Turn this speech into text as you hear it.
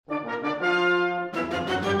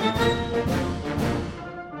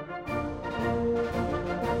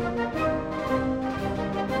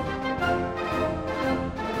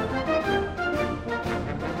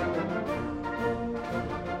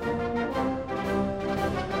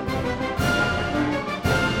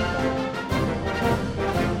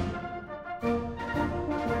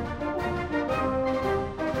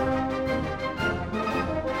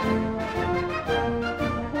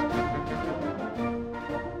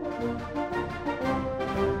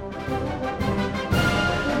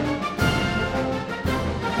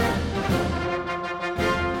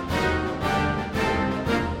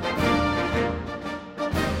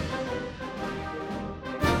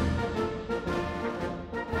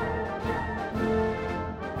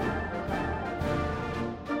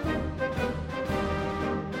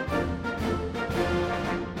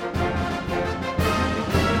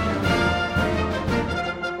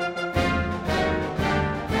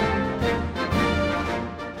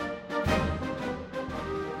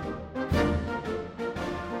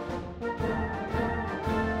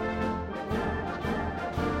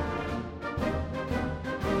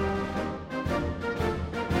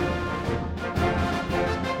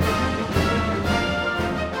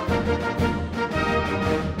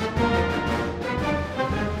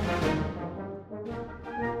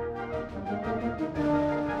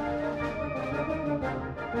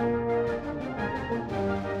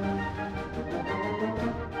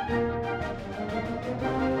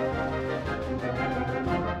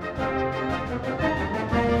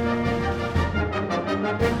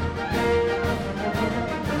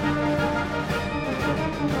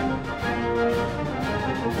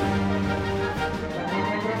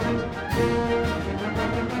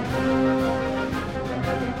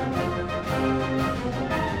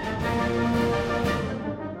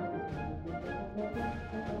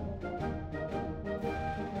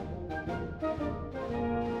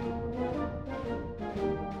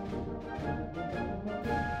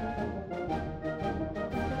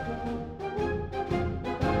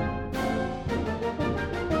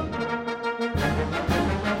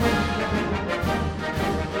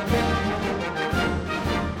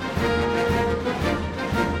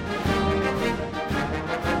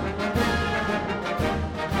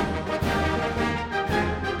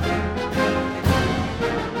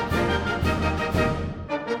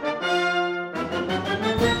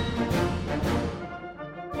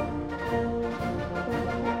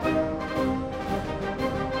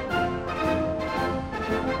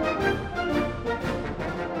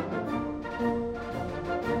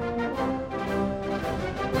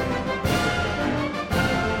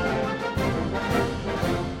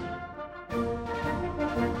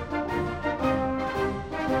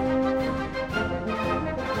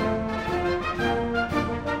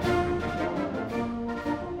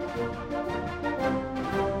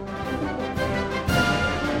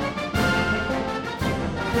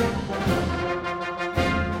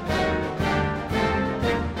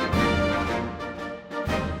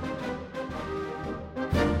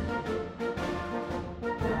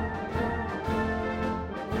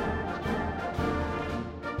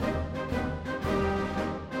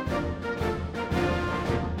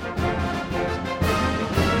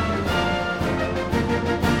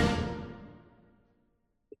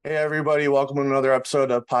Hey everybody, welcome to another episode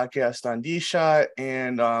of Podcast on D-Shot.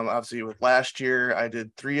 And obviously with last year, I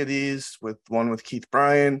did 3 of these, with one with Keith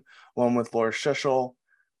Brion, one with Laura Schischel,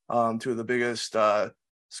 2 of the biggest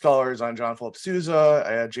scholars on John Philip Sousa.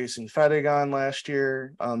 I had Jason Fettig on last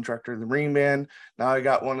year, director of the Marine Band. Now I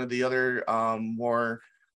got one of the other more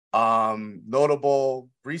notable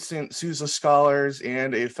recent Sousa scholars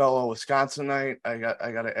and a fellow Wisconsinite. I got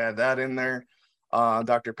to add that in there.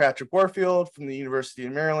 Dr. Patrick Warfield from the University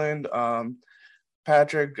of Maryland.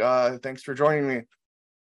 Patrick, thanks for joining me.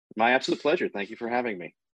 My absolute pleasure. Thank you for having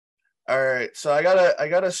me. All right, so I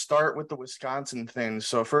gotta start with the Wisconsin thing.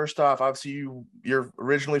 So first off, obviously you're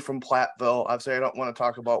originally from Platteville. Obviously, I don't want to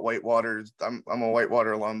talk about Whitewater. I'm a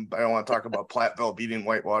Whitewater alum. I don't want to talk about Platteville beating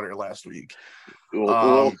Whitewater last week.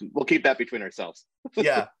 We'll keep that between ourselves.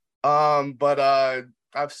 Yeah. But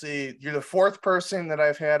obviously, you're the 4th person that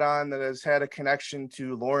I've had on that has had a connection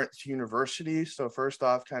to Lawrence University. So first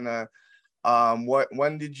off, kind of,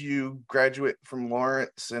 when did you graduate from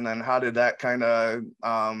Lawrence, and then how did your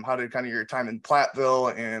time in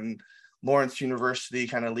Platteville and Lawrence University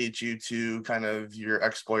kind of lead you to kind of your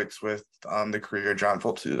exploits with the career of John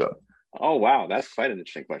Philip Sousa? Oh, wow. That's quite an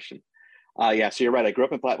interesting question. Yeah, so you're right. I grew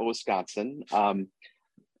up in Platteville, Wisconsin.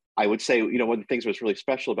 I would say, one of the things that was really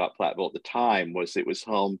special about Platteville at the time was it was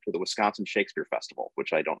home to the Wisconsin Shakespeare Festival,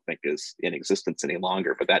 which I don't think is in existence any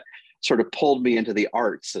longer, but that sort of pulled me into the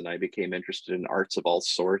arts, and I became interested in arts of all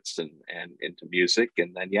sorts and into music.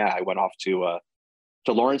 And then, I went off to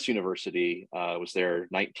Lawrence University. I was there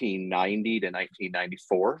 1990 to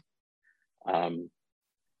 1994.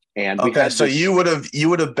 And okay, so you would have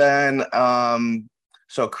been,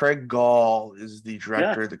 so Craig Gall is the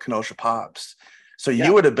director of the Kenosha Pops. So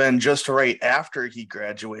you would have been just right after he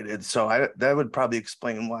graduated. So that would probably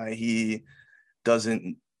explain why he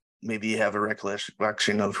doesn't maybe have a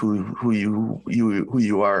recollection of who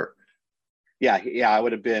you are. Yeah, I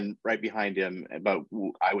would have been right behind him, but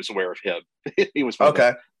I was aware of him. He was one of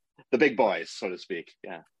Okay. the big boys, so to speak.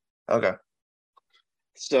 Yeah. Okay.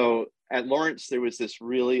 So at Lawrence, there was this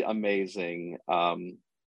really amazing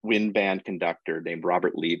wind band conductor named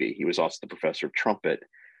Robert Levy. He was also the professor of trumpet.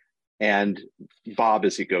 And Bob,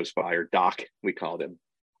 as he goes by, or Doc, we called him,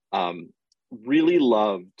 really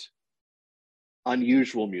loved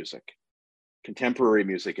unusual music, contemporary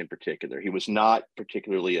music in particular. He was not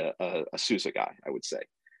particularly a Sousa guy, I would say,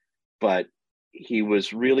 but he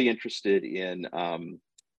was really interested in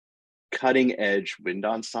cutting edge wind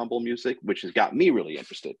ensemble music, which has got me really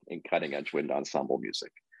interested in cutting edge wind ensemble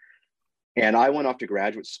music. And I went off to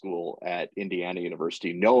graduate school at Indiana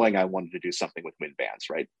University knowing I wanted to do something with wind bands,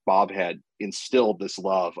 right? Bob had instilled this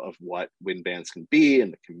love of what wind bands can be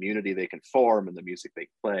and the community they can form and the music they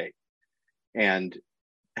play. And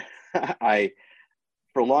I,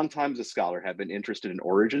 for a long time as a scholar, have been interested in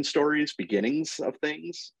origin stories, beginnings of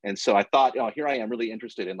things. And so I thought, oh, here I am really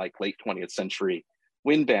interested in like late 20th century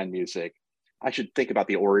wind band music. I should think about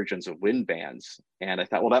the origins of wind bands. And I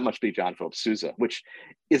thought, well, that must be John Philip Sousa, which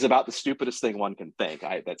is about the stupidest thing one can think.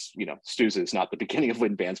 Sousa is not the beginning of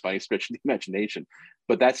wind bands by any stretch of the imagination,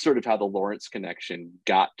 but that's sort of how the Lawrence connection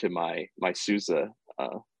got to my Sousa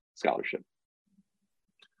scholarship.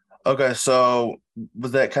 Okay, so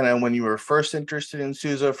was that kind of when you were first interested in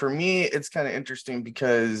Sousa? For me, it's kind of interesting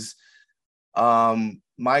because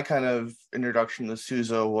my kind of introduction to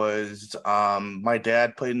Sousa was my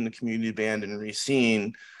dad played in the community band in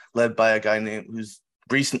Racine, led by a guy who's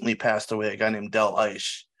recently passed away, a guy named Del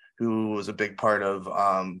Eisch, who was a big part of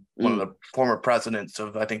one of the former presidents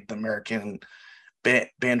of, I think, the American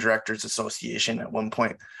Band Directors Association at one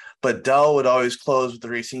point. But Dell would always close with the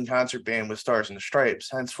Racine concert band with Stars and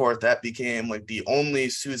Stripes. Henceforth, that became like the only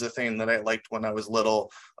Sousa thing that I liked when I was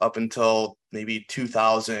little, up until maybe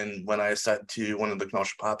 2000, when I said to one of the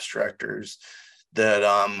Kenosha Pops directors that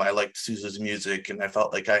I liked Sousa's music, and I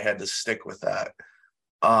felt like I had to stick with that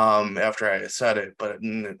after I said it, but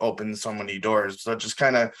it opened so many doors. So just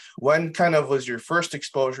kind of, when kind of was your first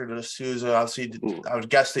exposure to Sousa? Obviously, I would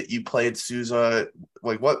guess that you played Sousa.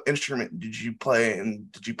 Like, what instrument did you play,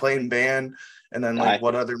 and did you play in band? And then like,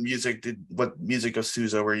 what music of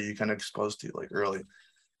Sousa were you kind of exposed to like early?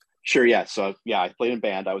 Sure, yeah. So yeah, I played in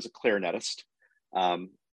band. I was a clarinetist.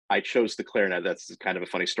 I chose the clarinet. That's kind of a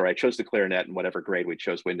funny story. I chose the clarinet in whatever grade we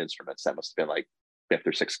chose wind instruments. That must have been like fifth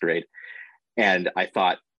or sixth grade. And I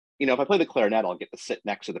thought, if I play the clarinet, I'll get to sit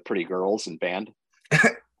next to the pretty girls in band.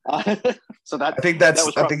 So that I think I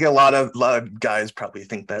think a lot of guys probably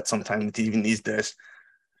think that sometimes even these days.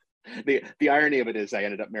 The irony of it is I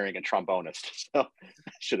ended up marrying a trombonist, so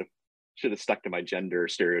I should have stuck to my gender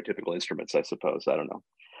stereotypical instruments, I suppose. I don't know.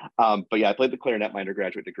 But yeah, I played the clarinet. My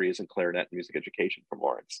undergraduate degree is in clarinet and music education from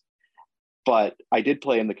Lawrence. But I did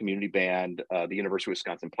play in the community band. The University of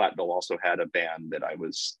Wisconsin-Platteville also had a band that I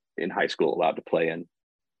was in high school allowed to play in.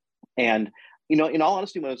 And, in all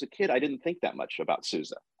honesty, when I was a kid, I didn't think that much about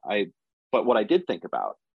Sousa. But what I did think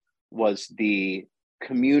about was the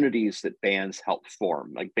communities that bands help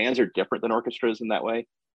form. Like, bands are different than orchestras in that way.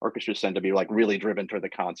 Orchestras tend to be like really driven toward the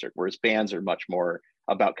concert, whereas bands are much more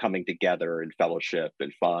about coming together and fellowship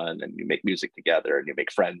and fun, and you make music together and you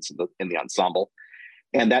make friends in the ensemble.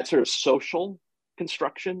 And that sort of social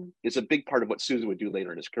construction is a big part of what Sousa would do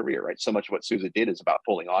later in his career, right? So much of what Sousa did is about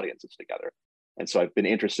pulling audiences together. And so I've been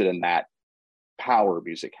interested in that power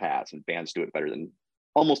music has, and bands do it better than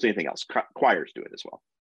almost anything else. Choirs do it as well.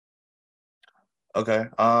 Okay.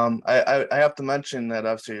 I have to mention that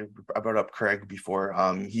obviously I brought up Craig before.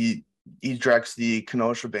 He directs the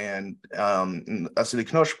Kenosha band. So the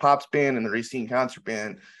Kenosha Pops band and the Racine Concert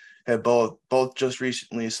Band have both just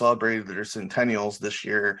recently celebrated their centennials this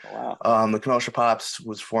year. Oh, wow. The Kenosha Pops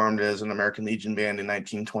was formed as an American Legion band in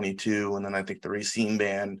 1922, and then I think the Racine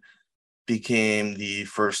band became the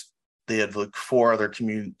first. They had like four other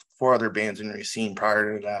bands in Racine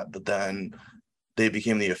prior to that, but then they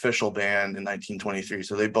became the official band in 1923.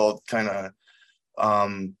 So they both kind of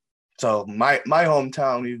so my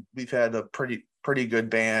hometown, we've had a pretty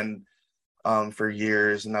good band for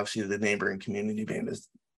years, and obviously the neighboring community band has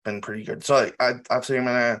been pretty good. So obviously I'm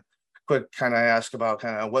gonna quick kind of ask about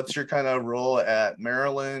kind of what's your kind of role at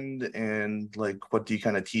Maryland, and like what do you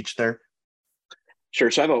kind of teach there? Sure.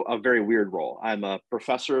 So I have a very weird role. I'm a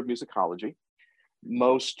professor of musicology.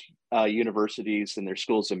 Most universities and their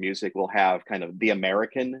schools of music will have kind of the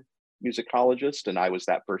American musicologist, and I was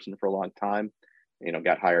that person for a long time.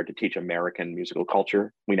 Got hired to teach American musical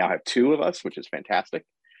culture. We now have two of us, which is fantastic.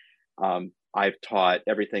 I've taught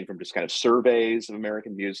everything from just kind of surveys of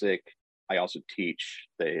American music. I also teach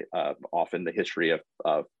often the history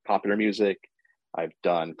of popular music. I've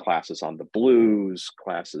done classes on the blues,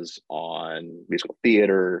 classes on musical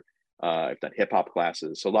theater. I've done hip hop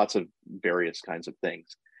classes, so lots of various kinds of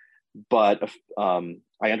things. But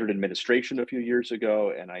I entered administration a few years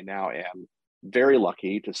ago, and I now am very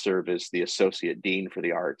lucky to serve as the Associate Dean for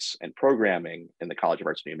the Arts and Programming in the College of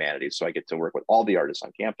Arts and Humanities. So I get to work with all the artists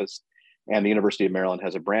on campus. And the University of Maryland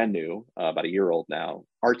has a brand new, about a year old now,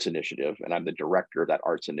 arts initiative. And I'm the director of that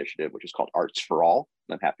arts initiative, which is called Arts for All.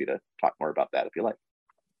 And I'm happy to talk more about that if you like.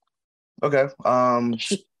 Okay.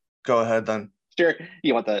 Go ahead then. Sure.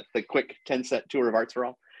 You want the quick 10-cent tour of Arts for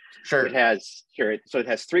All? Sure. It has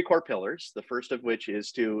three core pillars. The first of which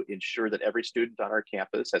is to ensure that every student on our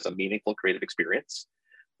campus has a meaningful creative experience.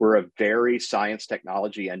 We're a very science,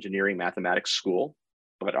 technology, engineering, mathematics school,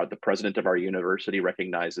 but the president of our university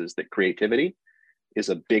recognizes that creativity is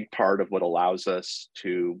a big part of what allows us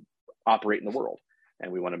to operate in the world.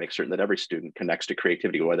 And we want to make certain that every student connects to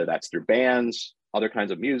creativity, whether that's through bands, other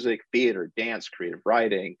kinds of music, theater, dance, creative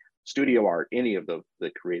writing, studio art, any of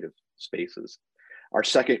the creative spaces. Our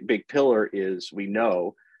second big pillar is we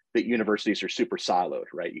know that universities are super siloed,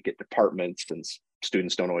 right? You get departments and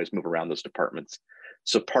students don't always move around those departments.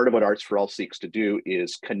 So part of what Arts for All seeks to do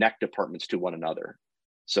is connect departments to one another.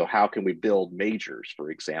 So how can we build majors, for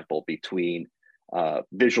example, between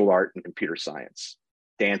visual art and computer science,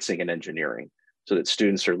 dancing and engineering, so that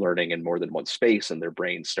students are learning in more than one space and their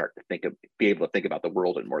brains start to be able to think about the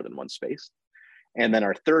world in more than one space. And then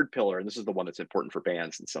our third pillar, and this is the one that's important for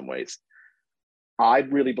bands in some ways, I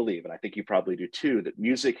really believe, and I think you probably do too, that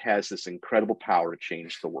music has this incredible power to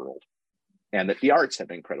change the world, and that the arts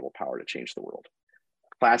have incredible power to change the world.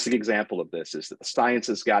 Classic example of this is that the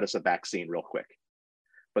sciences got us a vaccine real quick,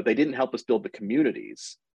 but they didn't help us build the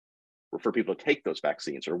communities for people to take those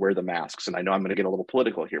vaccines or wear the masks. And I know I'm going to get a little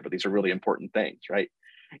political here, but these are really important things, right?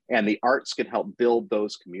 And the arts can help build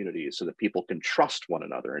those communities so that people can trust one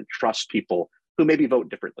another and trust people who maybe vote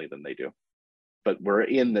differently than they do. But we're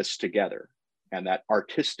in this together. And that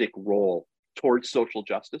artistic role towards social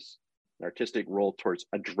justice, an artistic role towards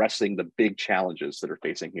addressing the big challenges that are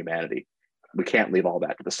facing humanity, we can't leave all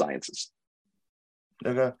that to the sciences.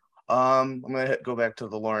 Okay. I'm gonna go back to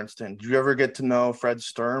the Lawrence thing. Did you ever get to know Fred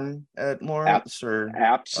Sturm at Lawrence? Or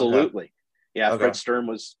absolutely. Okay. Yeah, okay. Fred Sturm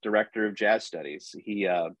was director of jazz studies. He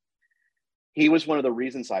was one of the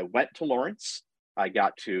reasons I went to Lawrence. I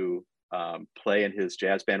got to play in his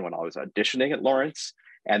jazz band when I was auditioning at Lawrence.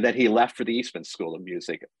 And then he left for the Eastman School of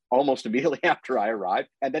Music almost immediately after I arrived.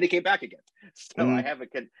 And then he came back again. So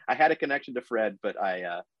I had a connection to Fred, but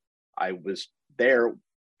I was there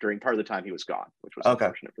during part of the time he was gone, which was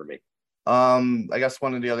unfortunate for me. I guess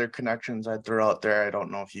one of the other connections I'd throw out there, I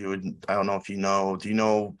don't know if you know, do you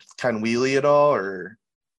know Ken Wheatley at all? Or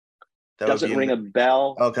that doesn't ring a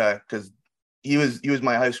bell. Okay, because he was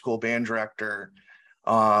my high school band director.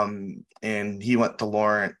 And he went to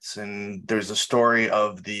Lawrence, and there's a story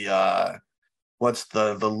of the what's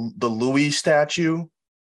the Louis statue,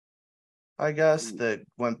 I guess, that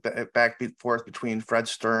went back and forth between Fred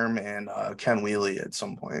Sturm and Ken Wheatley at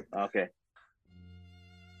some point. Okay.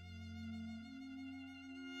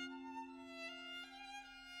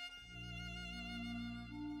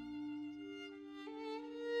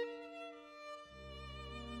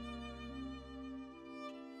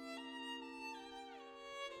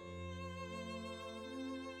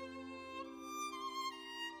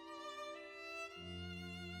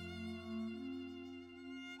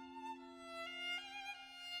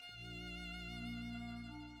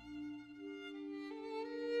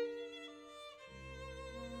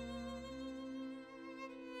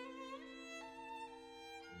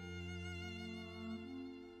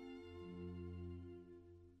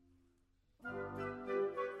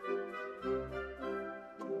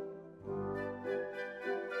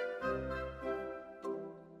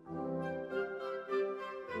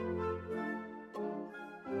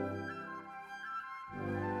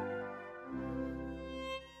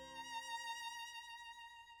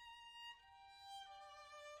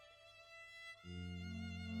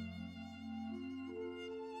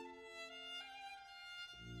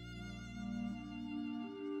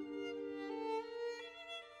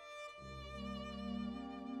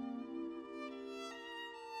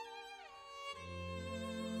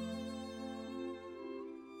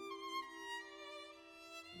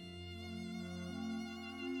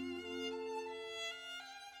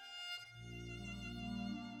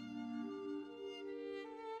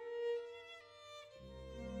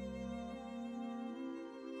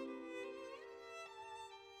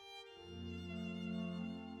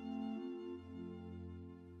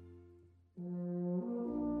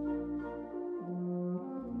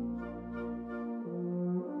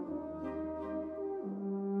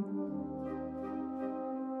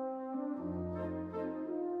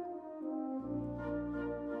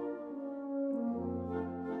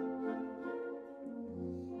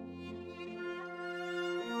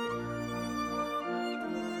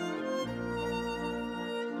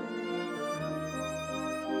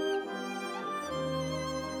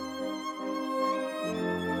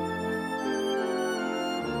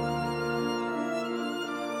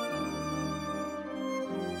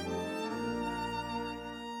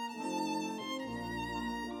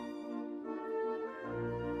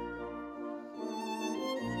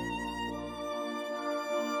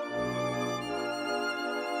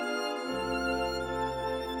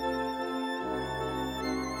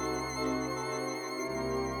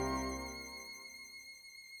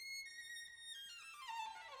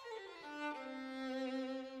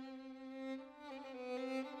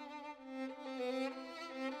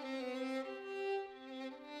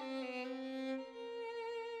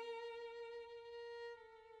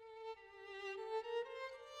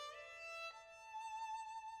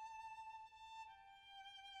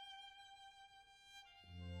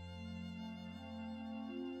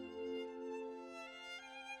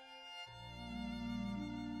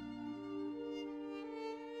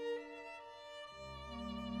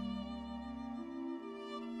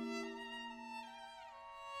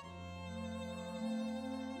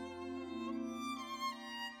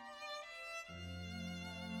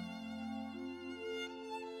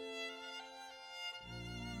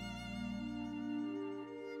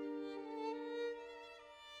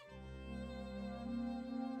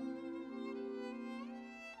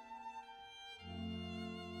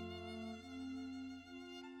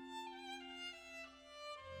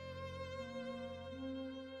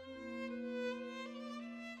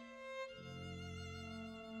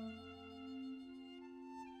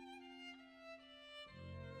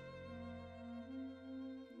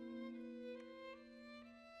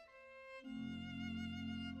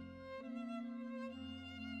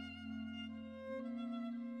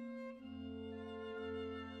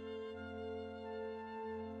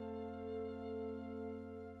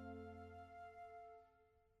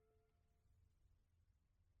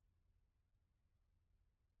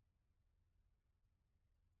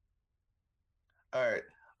 All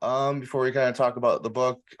right. Before we kind of talk about the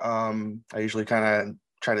book, I usually kind of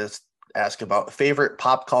try to ask about favorite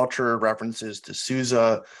pop culture references to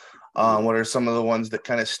Sousa. What are some of the ones that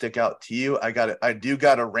kind of stick out to you? I do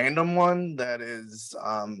got a random one that is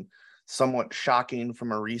somewhat shocking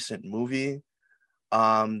from a recent movie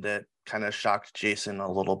that kind of shocked Jason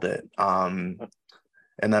a little bit. And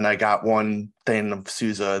then I got one thing of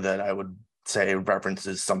Sousa that I would say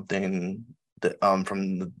references something that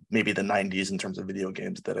from maybe the 90s in terms of video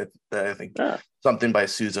games that I think something by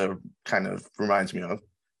Sousa kind of reminds me of.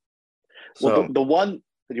 Well, So the one,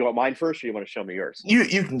 do you want mine first or you want to show me yours? you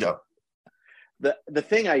can go. The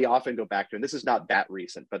thing I often go back to, and this is not that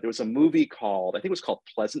recent, but there was a movie called, I think it was called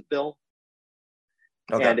Pleasantville.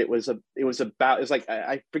 Okay. And it was like,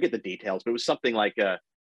 I forget the details, but it was something like a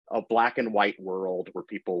black and white world where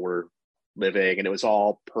people were living and it was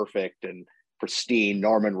all perfect and pristine,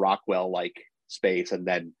 Norman Rockwell like space. And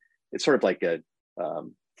then it's sort of like a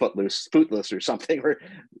Footloose or something, where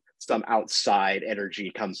some outside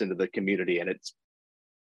energy comes into the community and it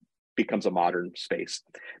becomes a modern space.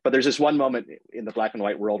 But there's this one moment in the black and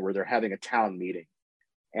white world where they're having a town meeting,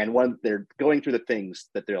 and they're going through the things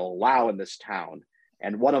that they'll allow in this town.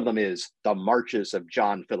 And one of them is the marches of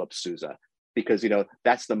John Philip Sousa, because,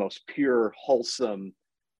 that's the most pure, wholesome,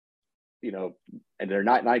 and they're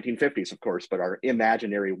not 1950s, of course, but our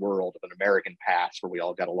imaginary world of an American past where we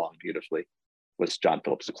all got along beautifully was John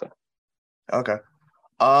Philip Sousa. Okay.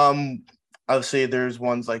 Obviously there's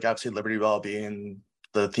ones like obviously Liberty Bell being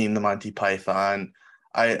the theme to Monty Python.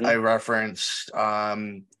 I referenced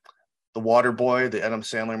The Water Boy, the Adam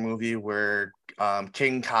Sandler movie, where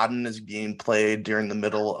King Cotton is being played during the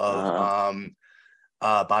middle of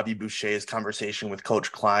Bobby Boucher's conversation with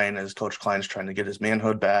Coach Klein as Coach Klein's trying to get his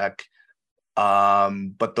manhood back.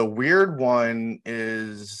 But the weird one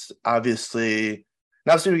is obviously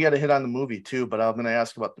we got to hit on the movie too, but I'm going to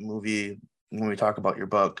ask about the movie when we talk about your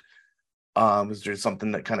book. Is there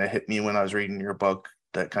something that kind of hit me when I was reading your book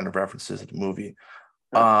that kind of references the movie?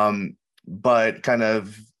 But kind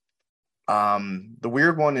of the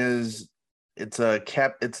weird one is it's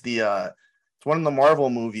one of the Marvel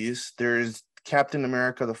movies. There's Captain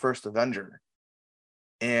America, the First Avenger.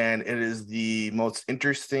 And it is the most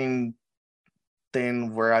interesting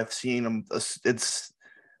thing where I've seen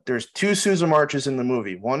there's two Sousa marches in the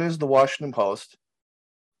movie. One is the Washington Post.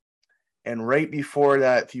 And right before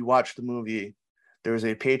that, if you watch the movie, there's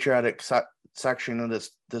a patriotic section of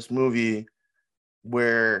this movie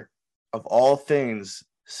where, of all things,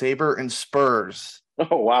 Saber and Spurs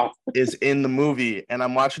is in the movie. And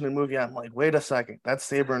I'm watching the movie, I'm like, wait a second, that's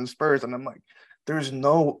Saber and Spurs. And I'm like, there's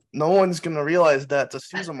no one's gonna realize that's a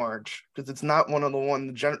Sousa march, because it's not one of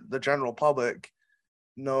the general public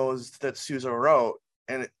knows that Sousa wrote.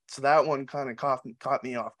 And so that one kind of caught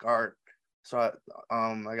me off guard. So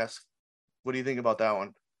I guess, what do you think about that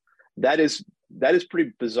one? That is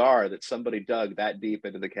pretty bizarre that somebody dug that deep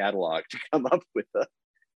into the catalog to come up with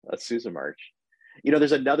a Sousa march.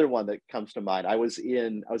 There's another one that comes to mind. I was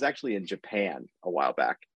actually in Japan a while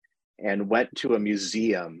back and went to a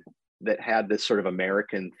museum that had this sort of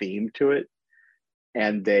American theme to it.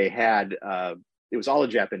 And they had, it was all in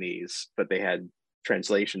Japanese, but they had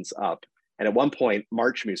translations up. And at one point,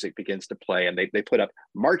 march music begins to play, and they put up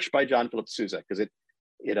March by John Philip Sousa, because it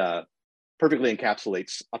perfectly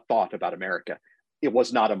encapsulates a thought about America. It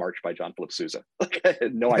was not a march by John Philip Sousa. I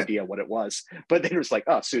had no idea what it was, but they were just like,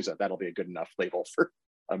 oh, Sousa, that'll be a good enough label for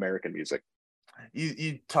American music.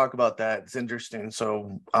 You talk about that. It's interesting.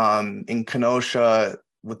 So in Kenosha,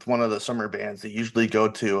 with one of the summer bands they usually go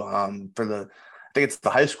to I think it's the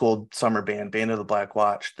high school summer band of the Black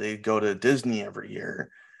Watch. They go to Disney every year.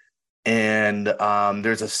 And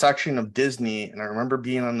there's a section of Disney, and I remember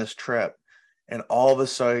being on this trip, and all of a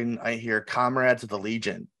sudden I hear Comrades of the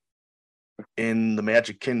Legion in the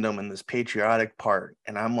Magic Kingdom in this patriotic part.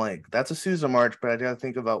 And I'm like, that's a Sousa march, but I gotta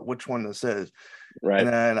think about which one this is. Right. And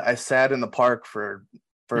then I sat in the park for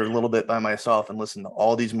a little bit by myself and listened to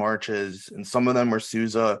all these marches, and some of them were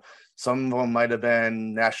Sousa, some of them might have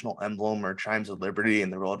been National Emblem or Chimes of Liberty,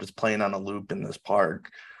 and they were all just playing on a loop in this park.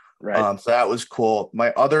 Right. So that was cool.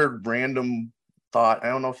 My other random thought, I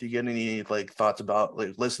don't know if you get any like thoughts about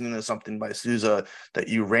like listening to something by Sousa that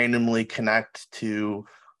you randomly connect to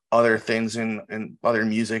other things in other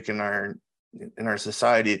music in our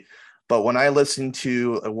society. But when I listen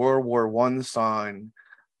to a World War I song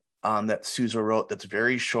that Sousa wrote that's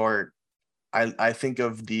very short, I think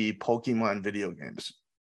of the Pokemon video games.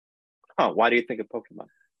 Oh, why do you think of Pokemon?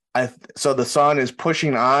 So the song is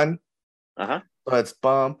Pushing On. So it's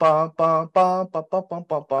bum bum bum bum bum bum bum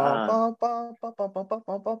bum bum bum bum bum bum bum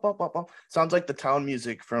bum bum bum bum. Sounds like the town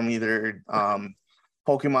music from either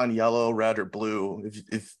Pokemon Yellow, Red, or Blue.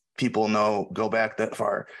 If people know, go back that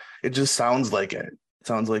far, it just sounds like it. It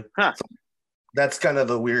sounds like that's kind of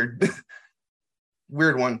the weird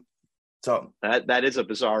one. So that is a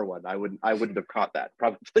bizarre one. I wouldn't have caught that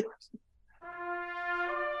probably.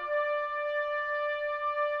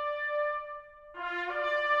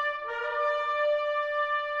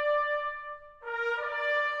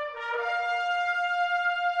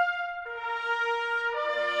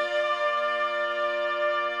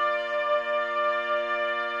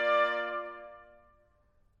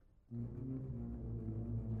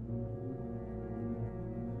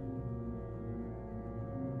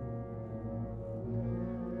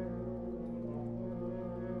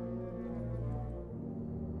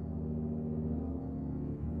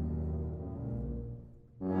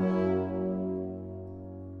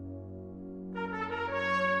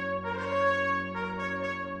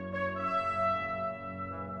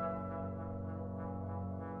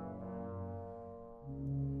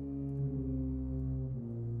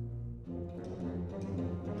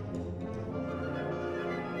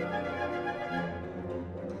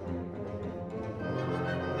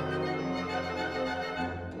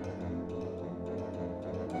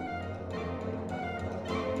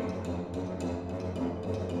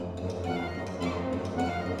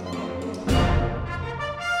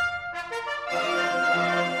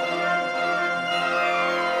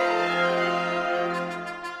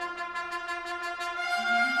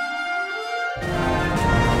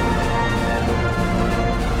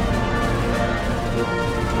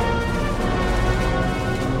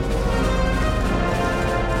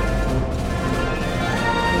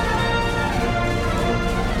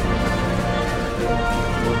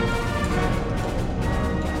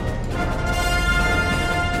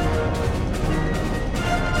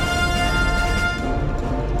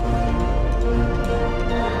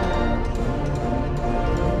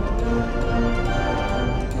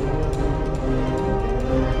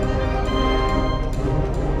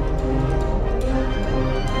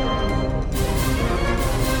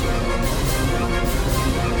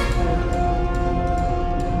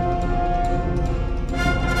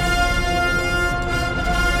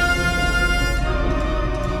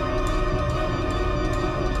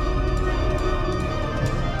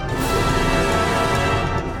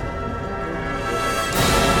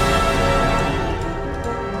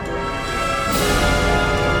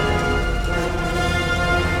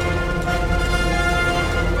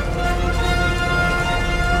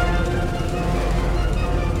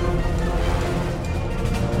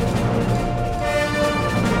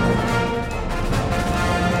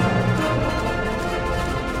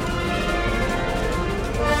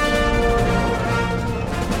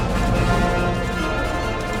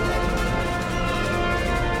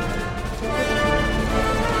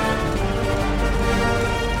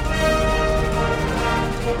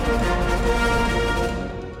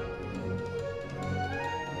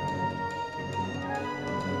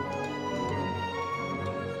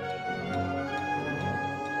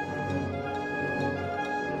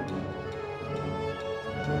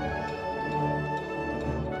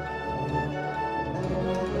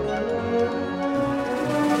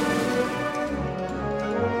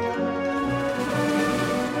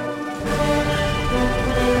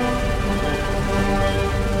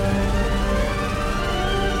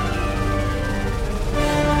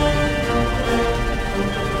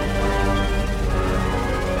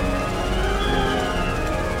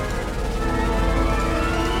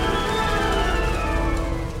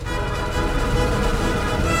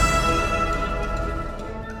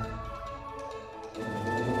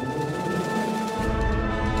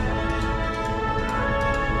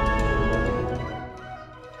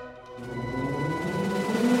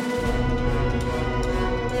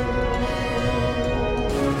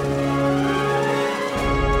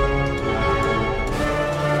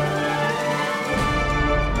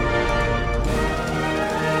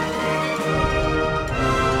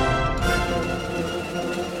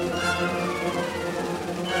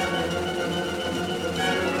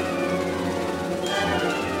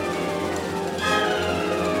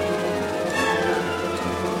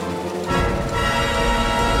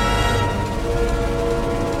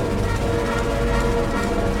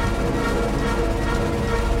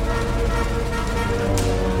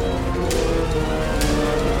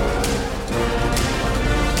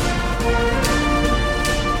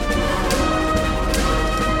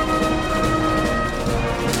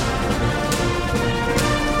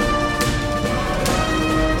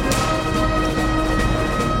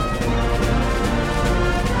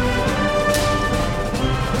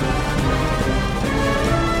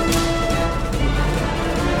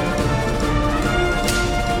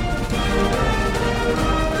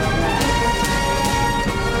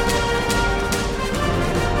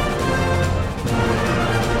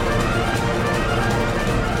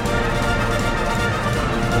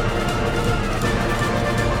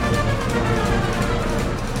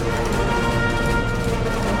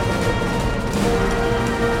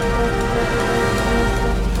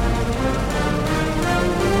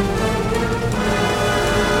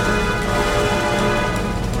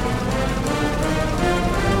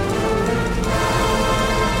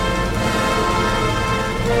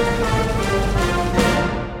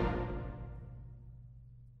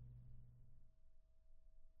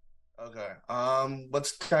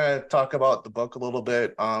 Let's kind of talk about the book a little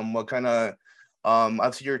bit. What kind of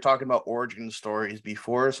obviously you're talking about origin stories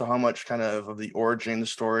before, so how much kind of the origin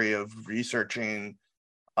story of researching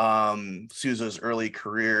Sousa's early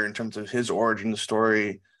career in terms of his origin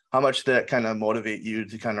story, how much did that kind of motivate you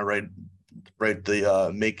to kind of write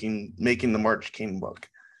the making the March King book?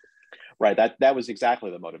 Right. That was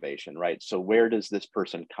exactly the motivation, right? So where does this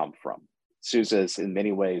person come from? Sousa is in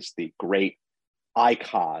many ways the great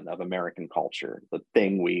icon of American culture,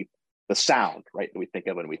 the sound, right, that we think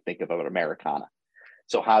of when we think of Americana.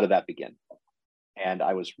 So how did that begin? And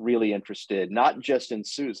I was really interested, not just in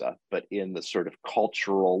Sousa, but in the sort of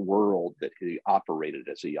cultural world that he operated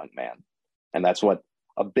as a young man. And that's what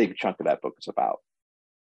a big chunk of that book is about.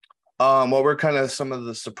 What were kind of some of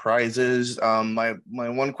the surprises? My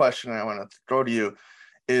one question I want to throw to you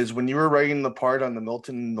is when you were writing the part on the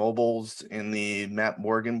Milton Nobles and the Matt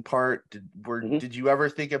Morgan part, did you ever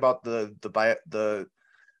think about bio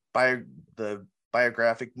the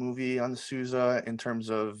biographic movie on Sousa in terms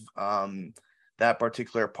of that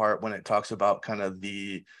particular part when it talks about kind of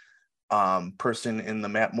the person in the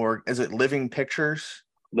Matt Morgan, is it Living Pictures?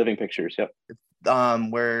 Living Pictures, yep.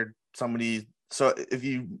 Where somebody, so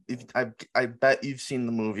if I bet you've seen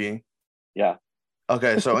the movie. Yeah.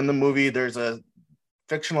 Okay, so in the movie there's a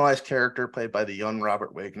fictionalized character played by the young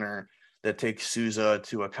Robert Wagner that takes Sousa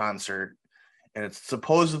to a concert, and it's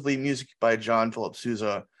supposedly music by John Philip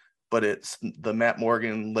Sousa, but it's the Matt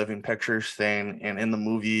Morgan Living Pictures thing. And in the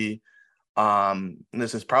movie,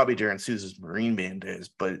 this is probably during Sousa's Marine Band days,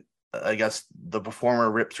 but I guess the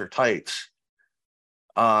performer rips her tights.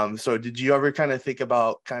 So did you ever kind of think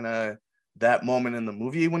about kind of that moment in the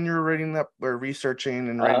movie when you were writing that or researching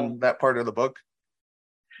and writing that part of the book?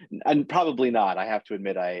 And probably not. I have to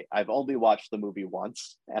admit, I've only watched the movie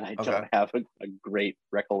once, and I don't have a great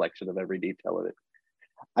recollection of every detail of it.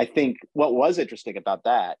 I think what was interesting about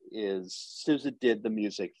that is Sousa did the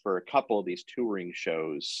music for a couple of these touring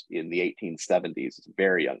shows in the 1870s as a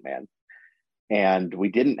very young man. And we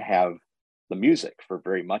didn't have the music for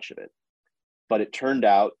very much of it. But it turned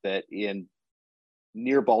out that in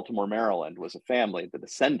near Baltimore, Maryland, was a family, the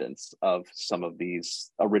descendants of some of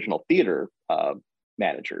these original theater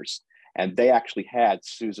managers. And they actually had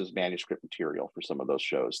Sousa's manuscript material for some of those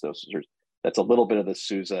shows. That's a little bit of the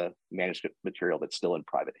Sousa manuscript material that's still in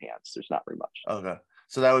private hands. There's not very much. Okay.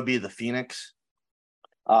 So that would be the Phoenix?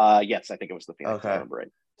 Yes, I think it was the Phoenix. Okay. I remember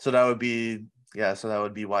right. So that would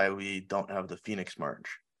be why we don't have the Phoenix March.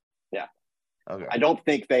 Yeah. Okay. I don't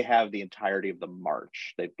think they have the entirety of the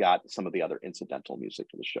march. They've got some of the other incidental music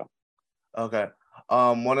to the show. Okay.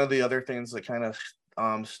 One of the other things that kind of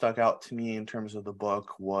stuck out to me in terms of the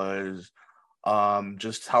book was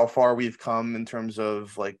just how far we've come in terms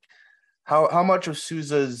of like how much of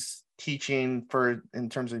Sousa's teaching in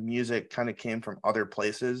terms of music kind of came from other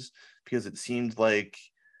places, because it seemed like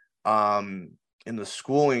in the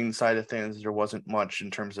schooling side of things there wasn't much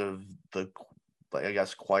in terms of I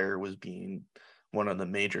guess choir was being one of the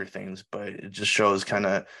major things, but it just shows kind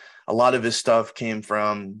of a lot of his stuff came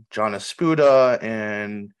from John Espuda,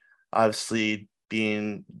 and obviously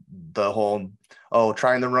being the whole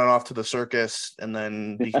trying to run off to the circus and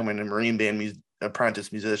then becoming a Marine Band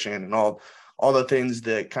apprentice musician and all the things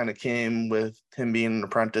that kind of came with him being an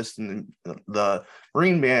apprentice in the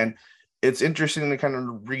Marine Band. It's interesting to kind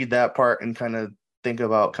of read that part and kind of think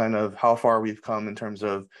about kind of how far we've come in terms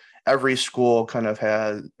of every school kind of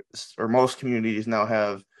has, or most communities now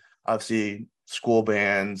have, obviously school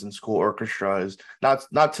bands and school orchestras,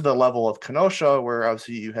 not to the level of Kenosha, where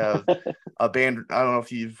obviously you have a band. I don't know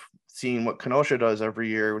if you've seen what Kenosha does every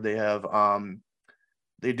year. They have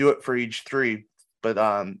they do it for each three, but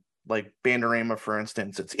like Bandorama, for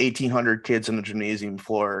instance, it's 1,800 kids in the gymnasium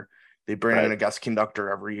floor. They bring in a guest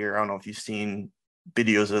conductor every year. I don't know if you've seen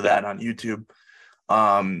videos of that on YouTube.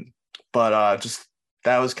 But just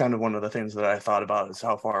that was kind of one of the things that I thought about, is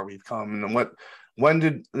how far we've come. And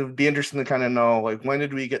it would be interesting to kind of know, like, when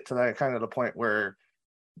did we get to that kind of the point where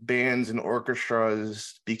bands and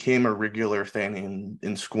orchestras became a regular thing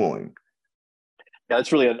in schooling? Yeah,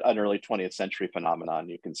 it's really an early 20th century phenomenon.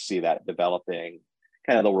 You can see that developing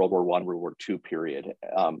kind of the World War I, World War II period.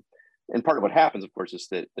 And part of what happens, of course, is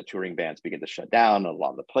that the touring bands begin to shut down. A lot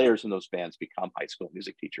of the players in those bands become high school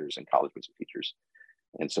music teachers and college music teachers.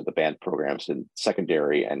 And so the band programs in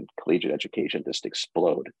secondary and collegiate education just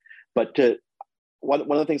explode. But one of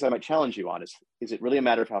the things I might challenge you on is it really a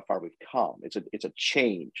matter of how far we've come? It's a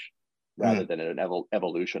change rather than an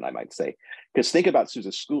evolution, I might say. Because think about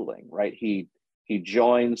Sousa's schooling, right? He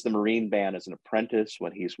joins the Marine Band as an apprentice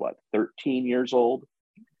when he's 13 years old.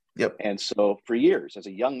 Yep. And so for years, as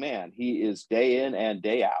a young man, he is day in and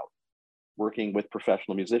day out working with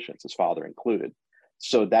professional musicians, his father included.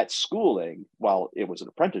 So that schooling, while it was an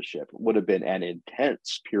apprenticeship, would have been an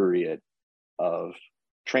intense period of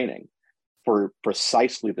training for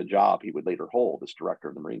precisely the job he would later hold as director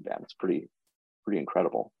of the Marine Band. It's pretty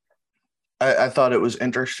incredible. I thought it was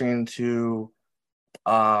interesting to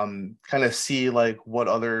kind of see like what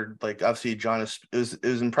other, like obviously it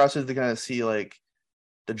was impressive to kind of see like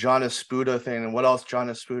the John Esputa thing and what else John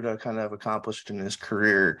Esputa kind of accomplished in his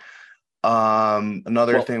career.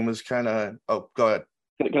 Another thing was kind of, go ahead.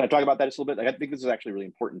 Can I talk about that just a little bit? I think this is actually really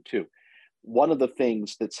important too. One of the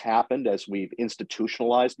things that's happened as we've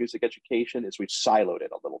institutionalized music education is we've siloed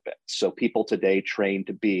it a little bit. So people today train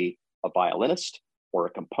to be a violinist or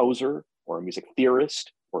a composer or a music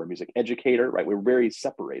theorist or a music educator, right? We're very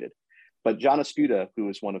separated. But John Esputa, who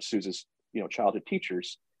is one of Sousa's, childhood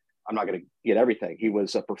teachers, I'm not going to get everything. He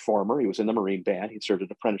was a performer. He was in the Marine Band. He served an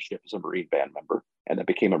apprenticeship as a Marine Band member and then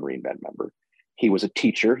became a Marine Band member. He was a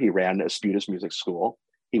teacher. He ran Esputa's music school.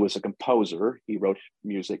 He was a composer. He wrote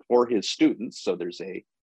music for his students. So there's a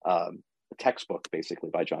textbook basically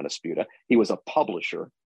by John Esputa. He was a publisher.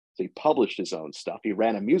 So he published his own stuff. He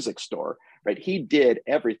ran a music store, right? He did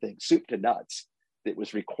everything, soup to nuts, that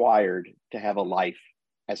was required to have a life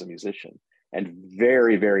as a musician. And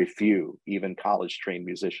very, very few, even college-trained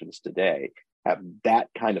musicians today, have that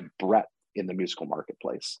kind of breadth in the musical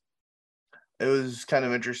marketplace. It was kind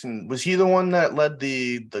of interesting. Was he the one that led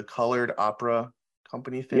the colored opera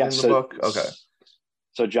company thing in the book? Okay.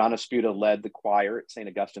 So John Esputa led the choir at St.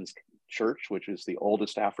 Augustine's Church, which is the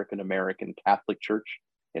oldest African-American Catholic church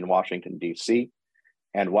in Washington, D.C.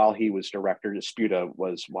 And while he was director, Esputa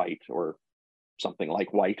was white or something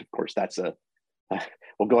like white. Of course,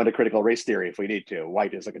 we'll go into critical race theory if we need to.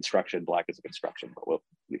 White is a construction, black is a construction, but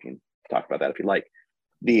we can talk about that if you like.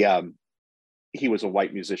 He was a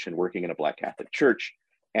white musician working in a Black Catholic church.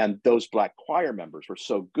 And those Black choir members were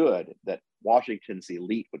so good that Washington's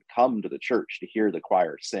elite would come to the church to hear the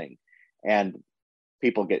choir sing. And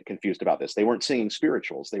people get confused about this. They weren't singing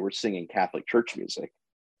spirituals. They were singing Catholic church music.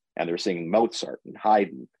 And they were singing Mozart and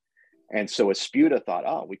Haydn. And so Esputa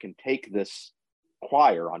thought, we can take this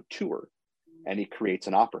choir on tour. And he creates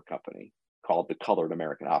an opera company called the Colored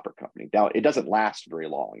American Opera Company. Now, it doesn't last very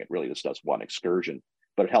long. It really just does one excursion,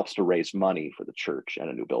 but it helps to raise money for the church and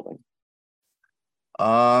a new building.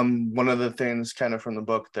 One of the things kind of from the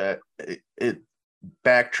book that it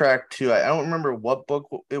backtracked to, I don't remember what book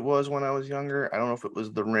it was when I was younger. I don't know if it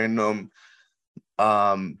was the random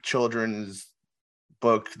children's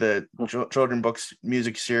book, that children books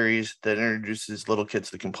music series that introduces little kids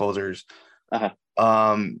to composers.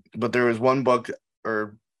 But there was one book,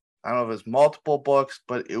 or I don't know if it was multiple books,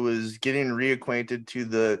 but it was getting reacquainted to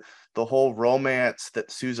the whole romance that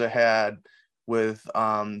Sousa had with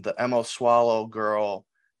the Emma Swallow girl,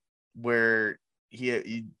 where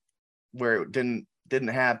where it didn't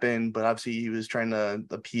happen, but obviously he was trying to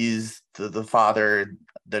appease the father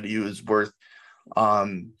that he was worth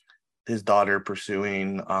his daughter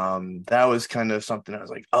pursuing. That was kind of something I was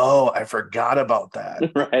like, I forgot about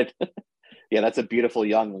that. Right. Yeah, that's a beautiful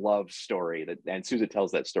young love story, and Sousa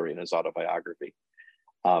tells that story in his autobiography.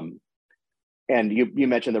 And you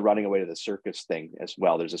mentioned the running away to the circus thing as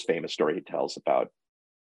well. There's this famous story he tells about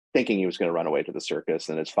thinking he was going to run away to the circus,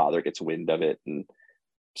 and his father gets wind of it and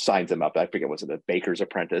signs him up. I forget, was it a baker's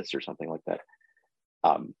apprentice or something like that?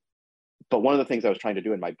 But one of the things I was trying to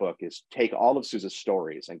do in my book is take all of Sousa's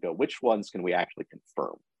stories and go, which ones can we actually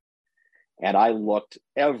confirm? And I looked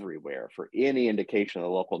everywhere for any indication in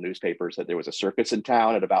the local newspapers that there was a circus in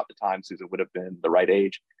town at about the time Sousa would have been the right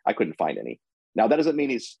age. I couldn't find any. Now, that doesn't mean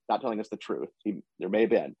he's not telling us the truth. There may have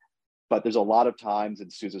been, but there's a lot of times in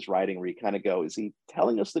Sousa's writing where you kind of go, is he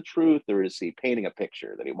telling us the truth, or is he painting a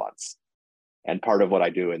picture that he wants? And part of what I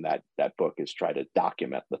do in that book is try to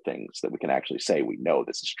document the things that we can actually say we know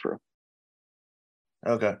this is true.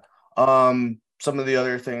 Okay. Some of the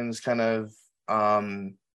other things kind of,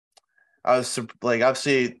 I was like,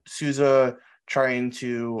 obviously Sousa trying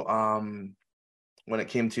to, when it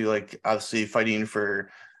came to like, obviously fighting for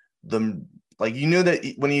the, like, you knew that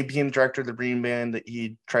when he became director of the Brion Band that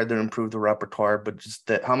he tried to improve the repertoire, but just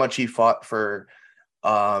that how much he fought for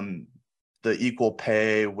the equal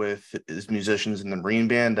pay with his musicians in the Brion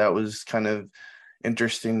Band, that was kind of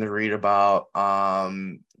interesting to read about.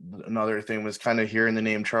 Another thing was kind of hearing the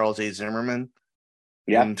name Charles A. Zimmerman.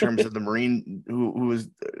 Yeah. In terms of the Marine, who was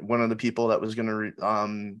one of the people that was going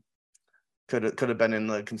to could have been in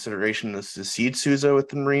the consideration to succeed Sousa with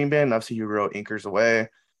the Marine Band. Obviously, he wrote Anchors Away.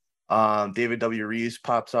 David W. Reeves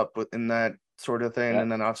pops up in that sort of thing,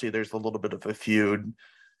 and then obviously there's a little bit of a feud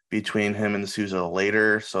between him and Sousa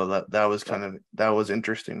later. So that was kind of, that was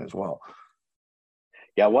interesting as well.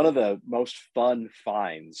 Yeah, one of the most fun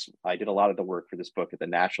finds, I did a lot of the work for this book at the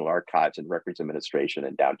National Archives and Records Administration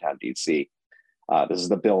in downtown DC. This is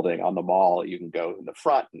the building on the mall. You can go in the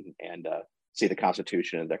front and see the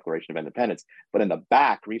Constitution and Declaration of Independence. But in the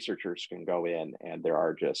back, researchers can go in, and there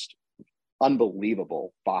are just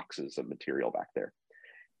unbelievable boxes of material back there.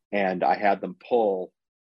 And I had them pull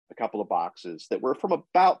a couple of boxes that were from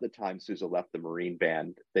about the time Sousa left the Marine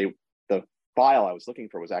Band. The file I was looking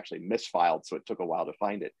for was actually misfiled, so it took a while to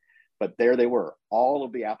find it. But there they were, all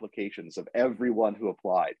of the applications of everyone who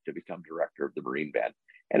applied to become director of the Marine Band.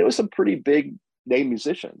 And it was some pretty big name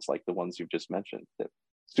musicians, like the ones you've just mentioned, that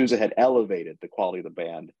Sousa had elevated the quality of the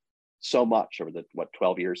band so much over the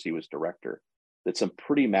 12 years he was director, that some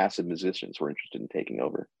pretty massive musicians were interested in taking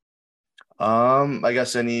over. I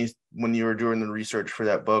guess when you were doing the research for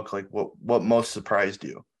that book, like what most surprised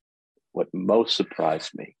you? What most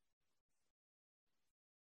surprised me?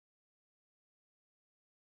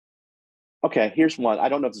 Okay, here's one. I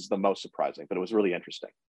don't know if this is the most surprising, but it was really interesting.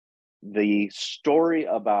 The story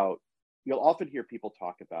about, you'll often hear people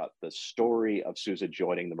talk about the story of Sousa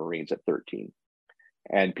joining the Marines at 13.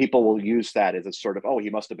 And people will use that as a sort of, oh, he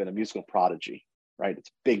must have been a musical prodigy, right? It's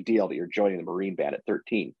a big deal that you're joining the Marine Band at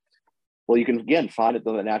 13. Well, you can, again, find at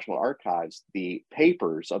the National Archives the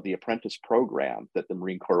papers of the apprentice program that the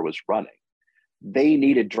Marine Corps was running. They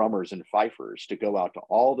needed drummers and fifers to go out to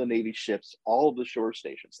all the Navy ships, all of the shore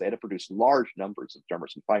stations. They had to produce large numbers of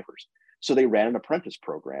drummers and fifers. So they ran an apprentice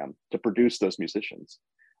program to produce those musicians.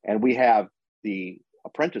 And we have the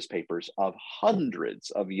apprentice papers of hundreds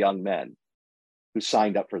of young men who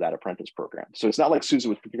signed up for that apprentice program. So it's not like Sousa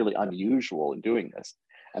was particularly unusual in doing this.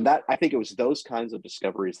 And that, I think it was those kinds of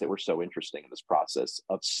discoveries that were so interesting in this process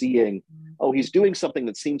of seeing, oh, he's doing something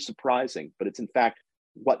that seems surprising, but it's in fact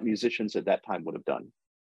what musicians at that time would have done,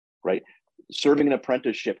 right? Serving an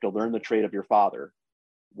apprenticeship to learn the trade of your father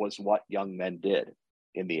was what young men did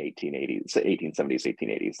in the 1870s,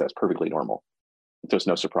 1880s. That's perfectly normal. So it's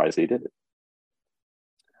no surprise they did it.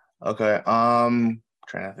 Okay. Trying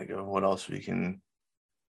to think of what else we can.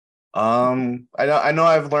 I know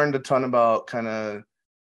I've learned a ton about kind of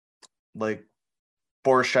like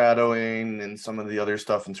foreshadowing and some of the other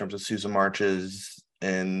stuff in terms of Sousa marches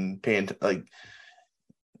and paying like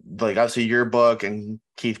obviously your book and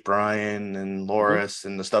Keith Brion and Loris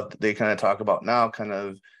and the stuff that they kind of talk about now kind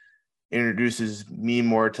of introduces me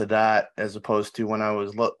more to that, as opposed to when I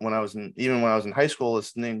was in high school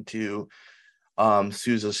listening to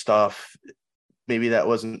Sousa stuff. Maybe that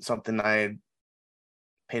wasn't something I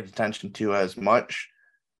paid attention to as much,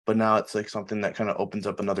 but now it's like something that kind of opens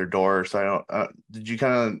up another door. So I don't did you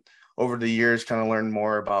kind of over the years kind of learn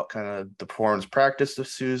more about kind of the performance practice of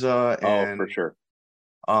Sousa and for sure,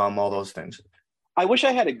 all those things? I wish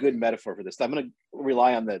I had a good metaphor for this. I'm going to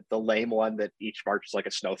rely on the lame one that each march is like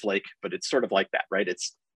a snowflake, but it's sort of like that, right?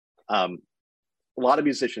 It's a lot of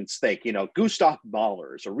musicians think, Gustav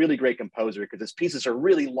Mahler is a really great composer because his pieces are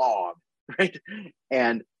really long, right?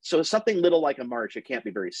 And so something little like a march, it can't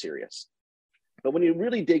be very serious. But when you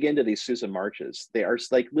really dig into these Sousa marches, they are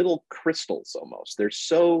like little crystals almost. They're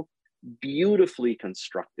so beautifully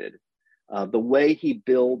constructed. The way he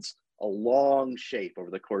builds a long shape over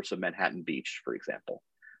the course of Manhattan Beach, for example,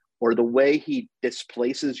 or the way he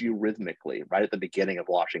displaces you rhythmically right at the beginning of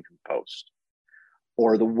Washington Post,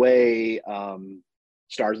 or the way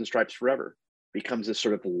Stars and Stripes Forever becomes this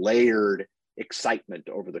sort of layered excitement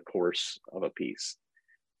over the course of a piece.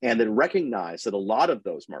 And then recognize that a lot of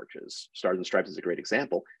those marches, Stars and Stripes is a great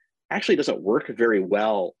example, actually doesn't work very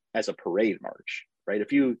well as a parade march, right?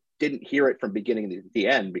 If you didn't hear it from beginning to the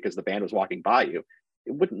end because the band was walking by you,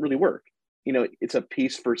 it wouldn't really work. It's a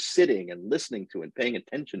piece for sitting and listening to and paying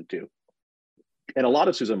attention to. And a lot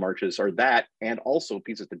of Sousa marches are that, and also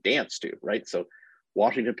pieces to dance to, right? So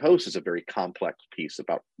Washington Post is a very complex piece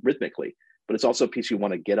about rhythmically, but it's also a piece you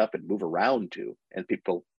want to get up and move around to, and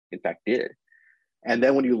people, in fact, did. And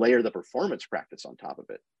then when you layer the performance practice on top of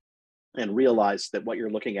it and realize that what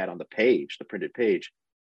you're looking at on the page, the printed page,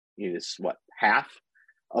 is half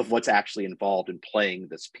of what's actually involved in playing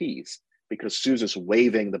this piece, because Sousa's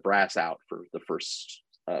waving the brass out for the first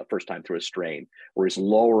time through a strain, or he's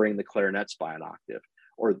lowering the clarinets by an octave,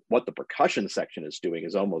 or what the percussion section is doing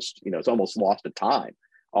is almost, it's almost lost to time.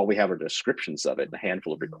 All we have are descriptions of it and a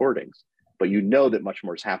handful of recordings, but that much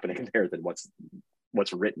more is happening there than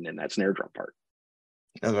what's written in that snare drum part.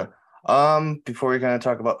 Okay. Before we kind of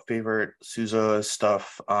talk about favorite Sousa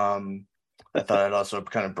stuff, I thought I'd also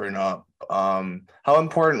kind of bring up how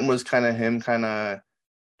important was kind of him kind of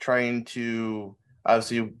trying to,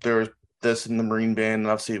 obviously there was this in the Marine Band, and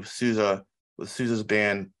obviously with Sousa's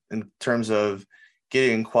band, in terms of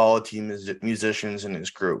getting quality musicians in his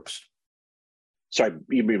groups. Sorry,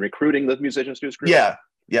 you mean recruiting the musicians to his group?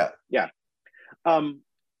 Yeah.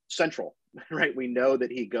 Central, right? We know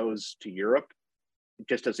that he goes to Europe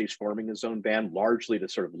just as he's forming his own band, largely to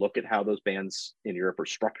sort of look at how those bands in Europe are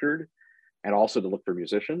structured and also to look for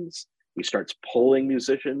musicians. He starts polling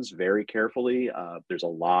musicians very carefully. There's a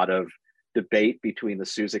lot of debate between the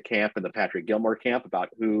Sousa camp and the Patrick Gilmore camp about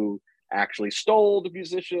who actually stole the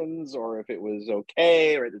musicians or if it was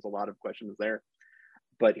okay, right? There's a lot of questions there.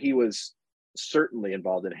 But he was certainly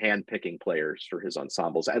involved in handpicking players for his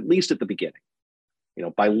ensembles, at least at the beginning.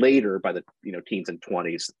 By the teens and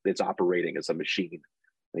 20s, it's operating as a machine.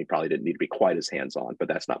 And he probably didn't need to be quite as hands-on, but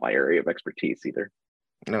that's not my area of expertise either.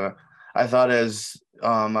 No, I thought as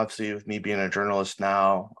obviously with me being a journalist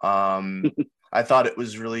now, I thought it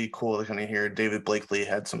was really cool to kind of hear David Blakely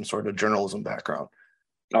had some sort of journalism background.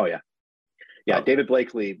 Oh yeah. David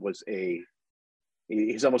Blakely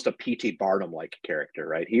he's almost a P.T. Barnum-like character,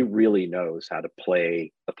 right? He really knows how to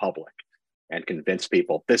play the public and convince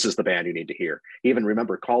people this is the band you need to hear. He even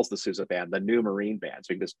calls the Sousa band the new Marine Band,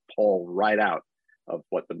 so he can just pull right out of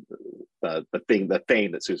what the fame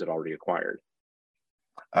that Sousa had already acquired.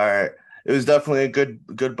 All right, it was definitely a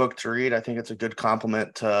good book to read. I think it's a good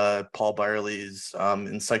compliment to Paul Byerly's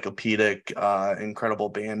encyclopedic, incredible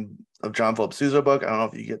Band of John Philip Sousa book. I don't know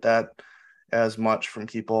if you get that as much from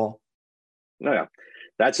people. No, yeah,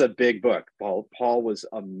 that's a big book. Paul was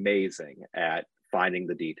amazing at finding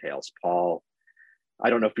the details. Paul, I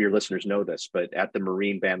don't know if your listeners know this, but at the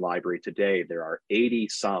Marine Band Library today, there are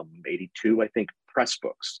 82, I think, press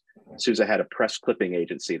books. Sousa had a press clipping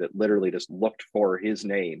agency that literally just looked for his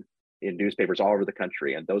name in newspapers all over the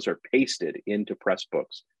country, and those are pasted into press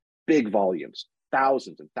books, big volumes,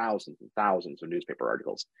 thousands and thousands and thousands of newspaper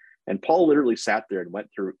articles. And Paul literally sat there and went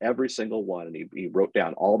through every single one, and he wrote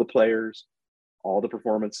down all the players, all the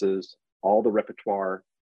performances, all the repertoire.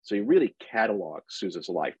 So he really cataloged Sousa's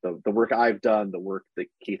life. The work I've done, the work that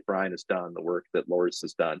Keith Brion has done, the work that Loris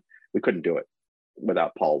has done, we couldn't do it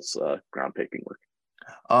without Paul's groundbreaking work.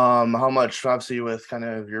 How much, obviously, with kind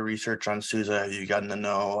of your research on Sousa, have you gotten to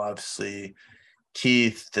know, obviously,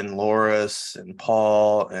 Keith and Loris and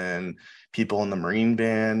Paul and people in the Marine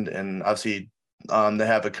Band? And obviously, they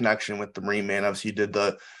have a connection with the Marine Band. Obviously, you did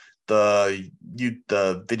the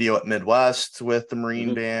video at Midwest with the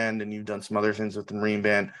Marine Band, and you've done some other things with the Marine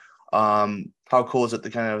Band. How cool is it to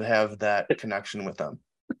kind of have that connection with them?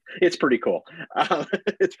 It's pretty cool.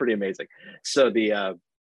 It's pretty amazing. So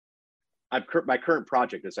my current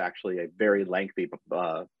project is actually a very lengthy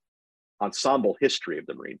ensemble history of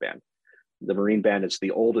the Marine Band. The Marine Band is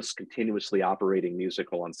the oldest continuously operating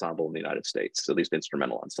musical ensemble in the United States, at least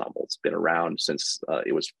instrumental ensemble. It's been around since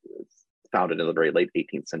it was founded in the very late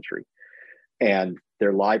 18th century. And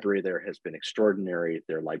their library there has been extraordinary.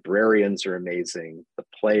 Their librarians are amazing. The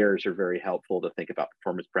players are very helpful to think about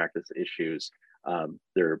performance practice issues.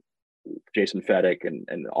 Jason Fettig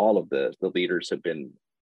and all of the leaders have been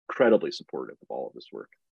incredibly supportive of all of this work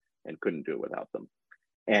and couldn't do it without them.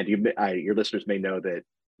 And your listeners may know that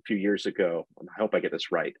a few years ago, I hope I get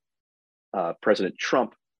this right, President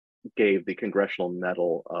Trump gave the Congressional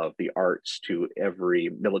Medal of the Arts to every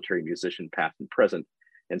military musician, past and present.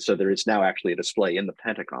 And so there is now actually a display in the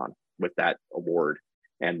Pentagon with that award.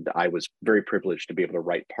 And I was very privileged to be able to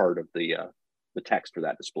write part of the text for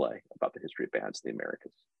that display about the history of bands in the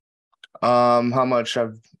Americas. How much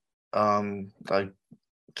have like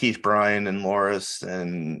Keith Brion and Loris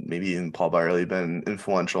and maybe even Paul Byerly been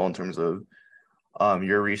influential in terms of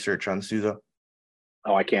your research on Sousa?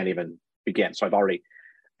 Oh, I can't even begin. So I've already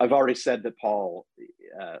said that Paul,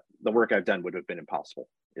 the work I've done would have been impossible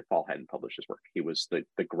if Paul hadn't published his work. He was the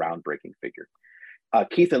groundbreaking figure.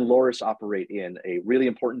 Keith and Loris operate in a really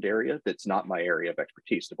important area that's not my area of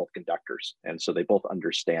expertise. They're both conductors, and so they both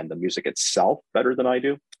understand the music itself better than I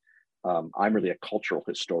do. I'm really a cultural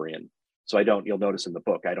historian, so you'll notice in the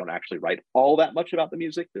book, I don't actually write all that much about the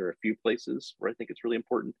music. There are a few places where I think it's really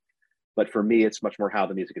important, but for me, it's much more how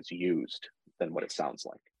the music is used than what it sounds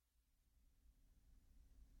like.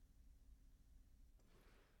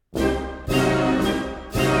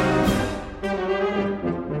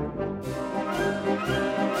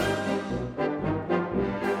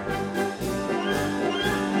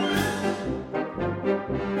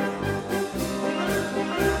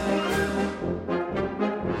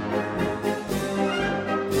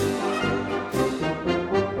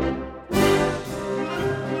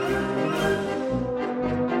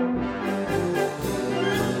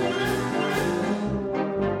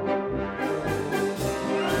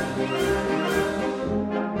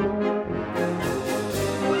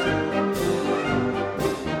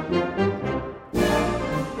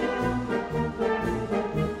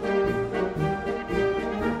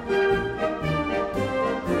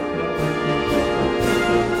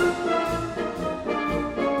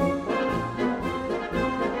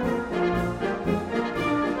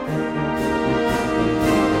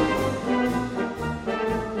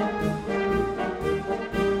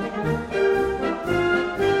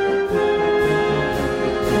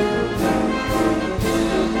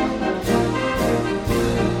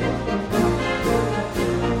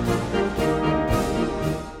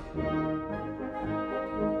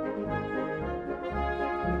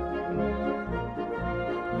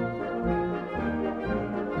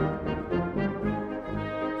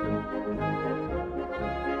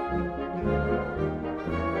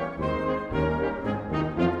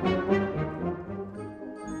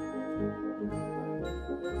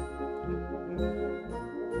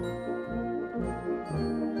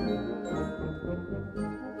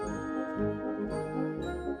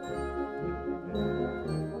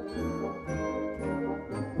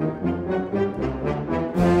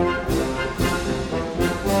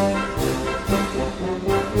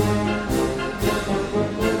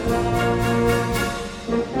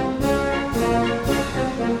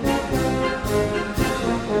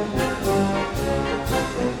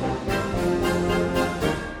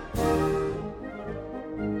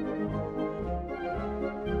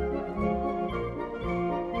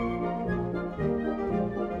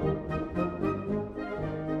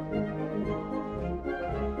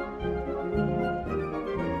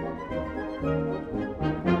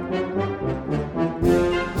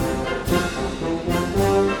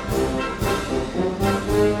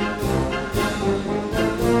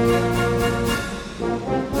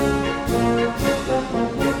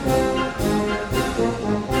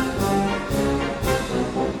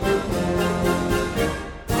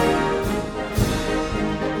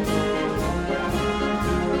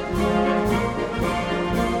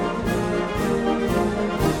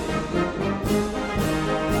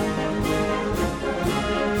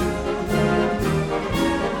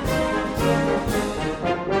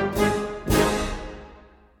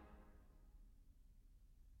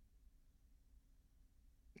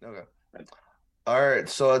 All right,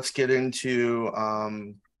 so let's get into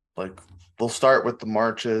like we'll start with the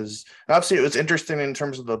marches. Obviously, it was interesting in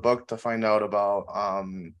terms of the book to find out about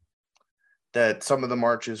that some of the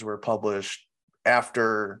marches were published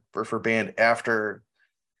after or for band after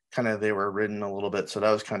kind of they were written a little bit. So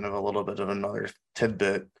that was kind of a little bit of another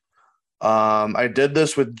tidbit. I did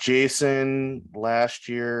this with Jason last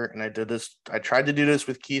year, and I tried to do this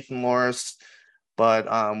with Keith and Loris,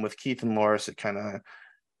 but with Keith and Loris, it kind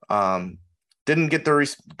of didn't get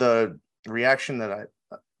the reaction that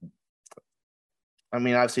I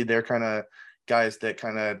mean, obviously they're kind of guys that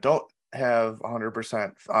kind of don't have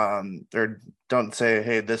 100% or don't say,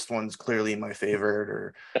 hey, this one's clearly my favorite,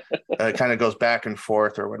 or it kind of goes back and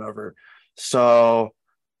forth or whatever. So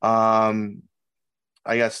I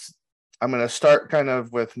guess I'm going to start kind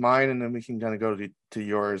of with mine, and then we can kind of go to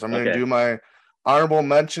yours. I'm going to do my honorable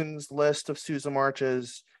mentions list of Sousa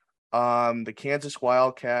marches. The Kansas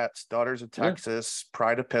Wildcats, Daughters of Texas,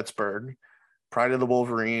 Pride of Pittsburgh, Pride of the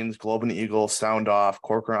Wolverines, Globe and Eagle, Sound Off,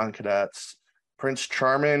 Corcoran Cadets, Prince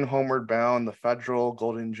Charming, Homeward Bound, the Federal,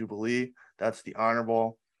 Golden Jubilee. That's the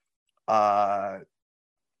honorable. Gotta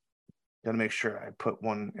make sure I put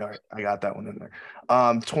one. All right, I got that one in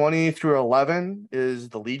there. 20 through 11 is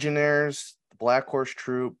the Legionnaires, the Black Horse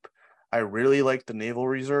Troop. I really like the Naval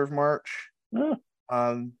Reserve March.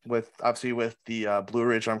 With obviously with the Blue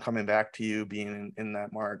Ridge, I'm coming back to you being in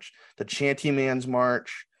that march. The Chanty Man's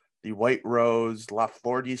March, the White Rose, La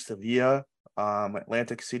Flor de Sevilla,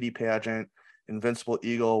 Atlantic City Pageant, Invincible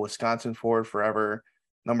Eagle, Wisconsin Forward Forever.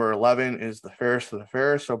 Number 11 is the Fairest of the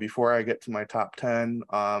Fair. So before I get to my top 10,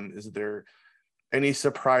 is there any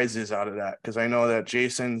surprises out of that? Because I know that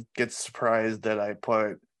Jason gets surprised that I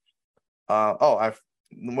put, one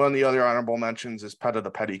of the other honorable mentions is Pet of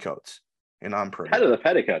the Petticoats in On Parade. Pet of the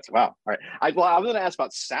Petticoats. Wow. All right. I'm going to ask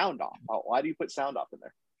about Sound Off. Why do you put Sound Off in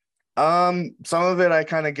there? Some of it I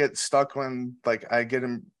kind of get stuck when like I get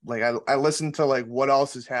him like I listen to like what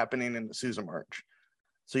else is happening in the Sousa March.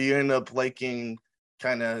 So you end up liking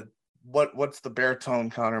kind of what's the baritone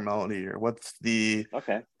counter melody, or what's the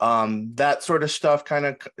that sort of stuff kind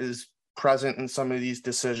of is present in some of these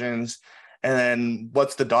decisions. And then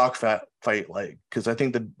what's the dogfight like? Because I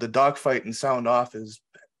think the dogfight and Sound Off is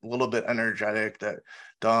a little bit energetic. That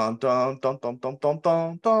dum dum dum dum dum dum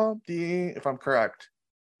dum dum. If I'm correct,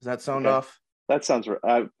 does that sound off? That sounds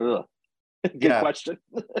good question.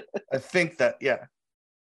 I think that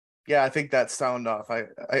I think that's Sound Off.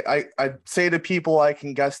 I say to people I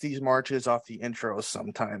can guess these marches off the intros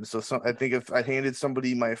sometimes. So I think if I handed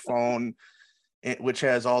somebody my phone, which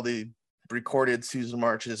has all the recorded Sousa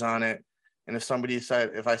marches on it, and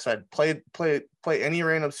if I said play any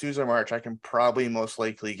random Sousa march, I can probably most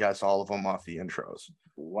likely guess all of them off the intros.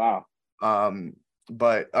 Wow.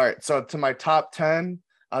 But all right, so to my top 10.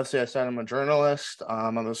 Obviously, I said I'm a journalist.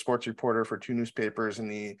 I'm a sports reporter for 2 newspapers in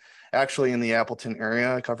the Appleton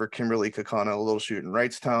area. I cover Kimberly, Kaukauna, Little Chute, and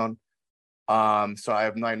Wrightstown. So I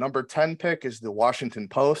have my number 10 pick is the Washington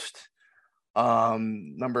Post.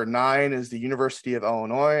 Number 9 is the University of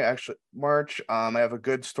Illinois march. I have a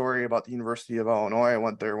good story about the University of Illinois. I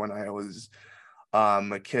went there when I was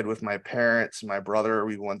a kid with my parents and my brother.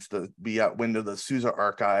 We went to the Sousa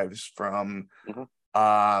archives from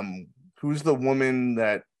who's the woman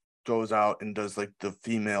that goes out and does like the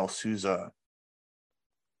female Sousa?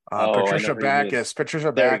 Patricia Backus.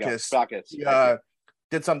 Patricia Backus.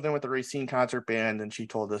 Did something with the Racine Concert Band, and she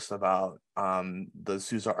told us about the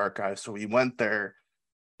Sousa archive. So we went there,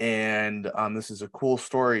 and this is a cool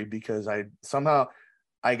story because I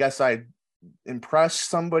guess I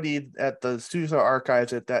impressed somebody at the Sousa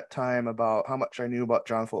archives at that time about how much I knew about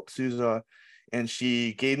John Philip Sousa, and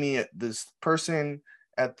she gave me this person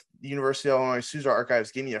at the University of Illinois Sousa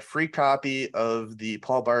Archives gave me a free copy of the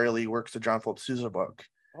Paul Byerly Works of John Philip Sousa book.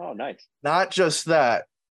 Oh, nice. Not just that,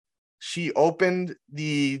 she opened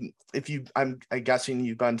I'm guessing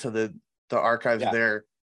you've been to the archives there.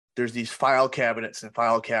 There's these file cabinets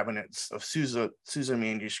of Sousa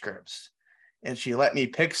manuscripts. And she let me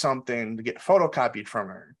pick something to get photocopied from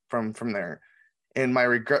her from there. And my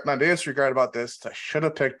biggest regret about this, I should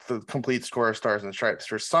have picked the complete score of Stars and Stripes.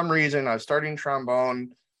 For some reason, I was starting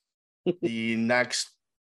trombone the next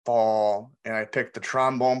fall, and I picked the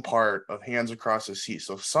trombone part of Hands Across the Sea.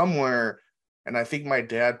 So somewhere, and I think my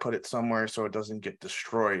dad put it somewhere so it doesn't get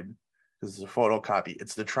destroyed because it's a photocopy.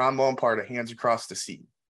 It's the trombone part of Hands Across the Sea.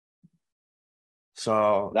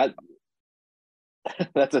 So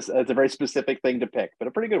that's a very specific thing to pick, but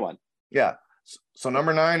a pretty good one. Yeah. So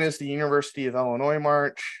number 9 is the University of Illinois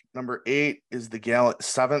March. Number 8 is the Gallant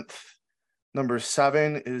 7th. Number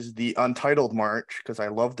 7 is the Untitled March, because I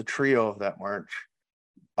love the trio of that march.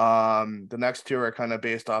 The next two are kind of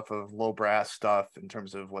based off of low brass stuff in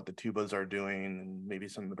terms of what the tubas are doing and maybe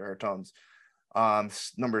some of the baritones.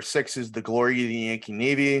 Number 6 is the Glory of the Yankee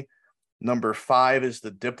Navy. Number 5 is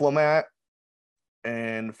the Diplomat.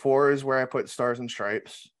 And 4 is where I put Stars and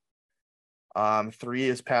Stripes. 3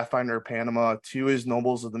 is Pathfinder of Panama. 2 is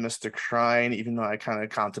Nobles of the Mystic Shrine, even though I kind of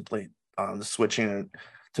contemplate switching it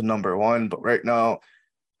to number 1. But right now,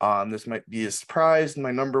 this might be a surprise.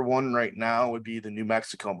 My number 1 right now would be the New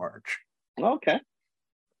Mexico March. Okay.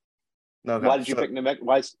 Why did you pick New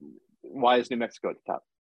Mexico? Why is New Mexico at the top?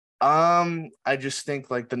 I just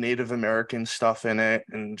think like the Native American stuff in it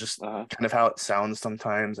and just kind of how it sounds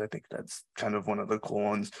sometimes. I think that's kind of one of the cool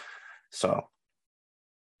ones. So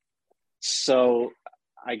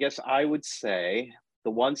I guess I would say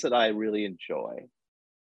the ones that I really enjoy.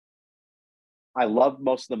 I love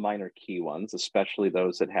most of the minor key ones, especially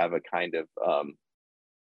those that have a kind of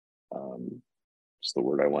what's the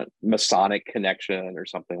word I want? Masonic connection or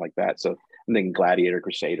something like that. So I'm thinking Gladiator,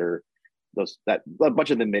 Crusader, a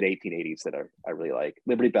bunch of the mid 1880s that I really like.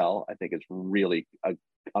 Liberty Bell, I think, is really an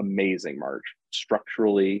amazing march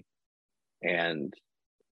structurally, and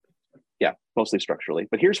yeah, mostly structurally.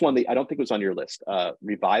 But here's one that I don't think was on your list.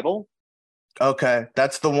 Revival. Okay,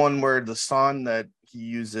 that's the one where the song that he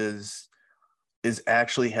uses is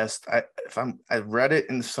actually I read it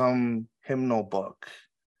in some hymnal book.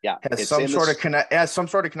 Yeah, has some sort of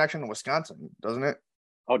connection to Wisconsin, doesn't it?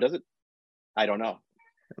 Oh, does it? I don't know.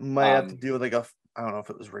 It might have to do with I don't know if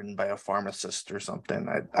it was written by a pharmacist or something.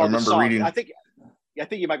 I remember reading. I think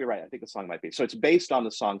you might be right. I think the song might be. So it's based on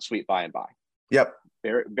the song "Sweet By and By." Yep.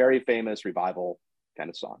 Very, very famous revival kind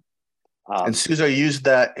of song. And Sousa used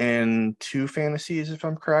that in 2 fantasies, if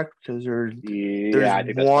I'm correct, because there's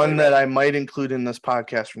one that I might include in this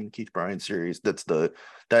podcast from the Keith Brion series. That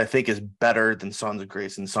I think is better than Sons of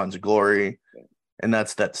Grace and Sons of Glory, and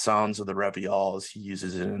that's that Sounds of the Reviols. He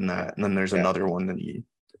uses it in that, and then there's another one that he.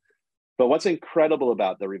 But what's incredible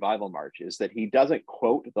about the Revival March is that he doesn't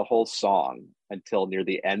quote the whole song until near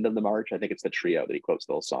the end of the march. I think it's the trio that he quotes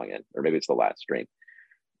the whole song in, or maybe it's the last string.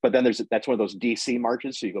 But then that's one of those DC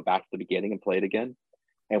marches. So you go back to the beginning and play it again.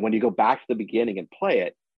 And when you go back to the beginning and play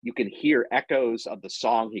it, you can hear echoes of the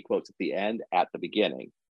song he quotes at the end at the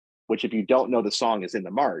beginning, which if you don't know the song is in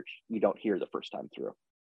the march, you don't hear the first time through.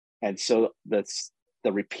 And so the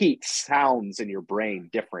repeat sounds in your brain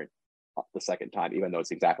different the second time, even though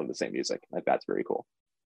it's exactly the same music. Like, that's very cool.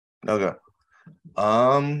 Okay.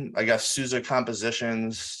 I guess Sousa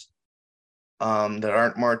compositions that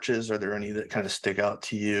aren't marches. Are there any that kind of stick out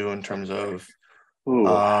to you in terms of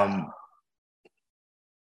I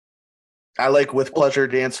like With Pleasure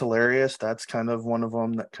Dance Hilarious. That's kind of one of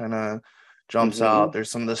them that kind of jumps out.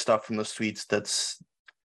 There's some of the stuff from the suites that's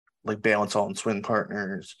like Balance All and Swing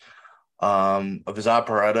Partners. Of his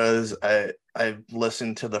operettas, I've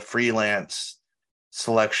listened to the freelance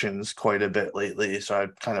selections quite a bit lately, so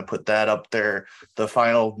I'd kind of put that up there. The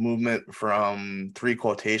final movement from Three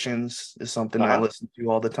Quotations is something I listen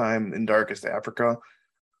to all the time in Darkest Africa.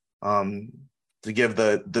 To give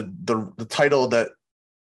the title that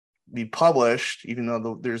we published, even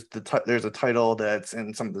though there's a title that's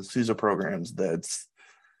in some of the Sousa programs that's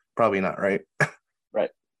probably not right.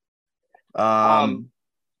 Right.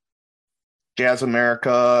 Jazz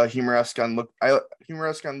America, Humoresque on Look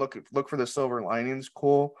for the Silver Linings,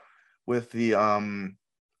 cool, with the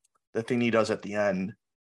thing he does at the end.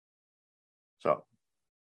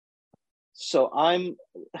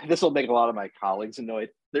 This will make a lot of my colleagues annoyed.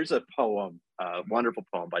 There's a poem, a wonderful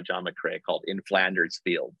poem by John McCrae called "In Flanders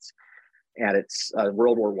Fields," and it's a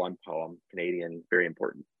World War I poem, Canadian, very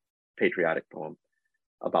important patriotic poem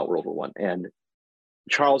about World War I. And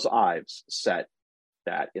Charles Ives set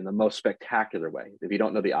that in the most spectacular way. If you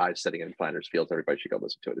don't know the Ives setting in Flanders Fields, everybody should go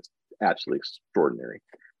listen to it. It's absolutely extraordinary.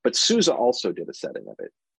 But Sousa also did a setting of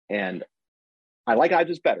it. And I like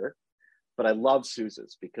Ives better, but I love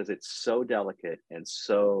Sousa's because it's so delicate and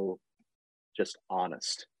so just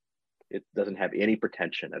honest. It doesn't have any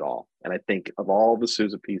pretension at all. And I think of all the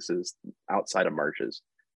Sousa pieces outside of marches,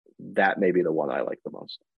 that may be the one I like the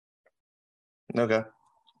most. Okay.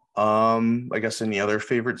 I guess any other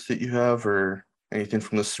favorites that you have, or anything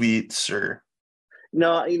from the suites? Or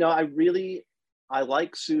no, I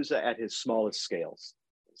like Sousa at his smallest scales.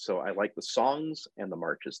 So I like the songs and the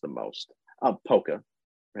marches the most. Polka,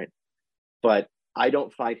 right? But I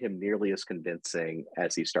don't find him nearly as convincing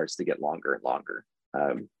as he starts to get longer and longer.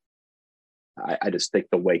 I just think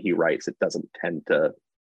the way he writes, it doesn't tend to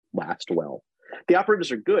last well. The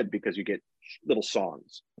operettas are good because you get little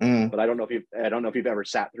songs, but I don't know if you've ever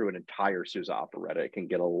sat through an entire Sousa operetta. It can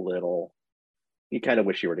get a little. You kind of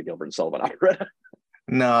wish you were to Gilbert and Sullivan operetta.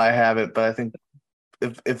 No, I haven't, but I think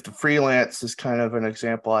if the freelance is kind of an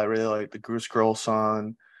example, I really like the Goose Girl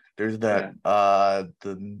song. There's that Yeah,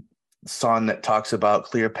 the song that talks about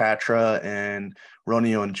Cleopatra and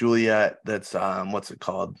Romeo and Juliet. That's what's it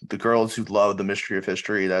called? The Girls Who Love the Mystery of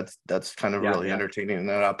History. That's kind of yeah, really yeah, entertaining in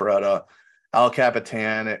that operetta. El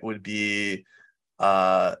Capitan, it would be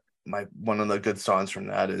my one of the good songs from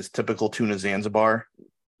that is Typical Tuna Zanzibar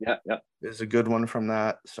yeah, yeah. is a good one from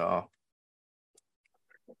that. So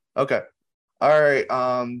okay. All right,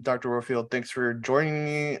 Dr. Warfield, thanks for joining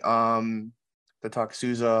me to talk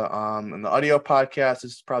Sousa. And the audio podcast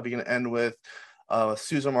is probably going to end with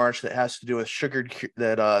Sousa March that has to do with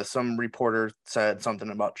that some reporter said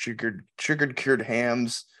something about sugared cured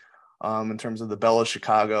hams in terms of the Belle of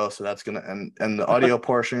Chicago. So that's going to end the audio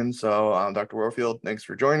portion. So Dr. Warfield, thanks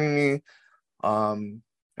for joining me. And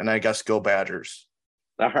I guess go Badgers.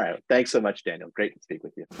 All right. Thanks so much, Daniel. Great to speak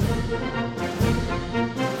with you.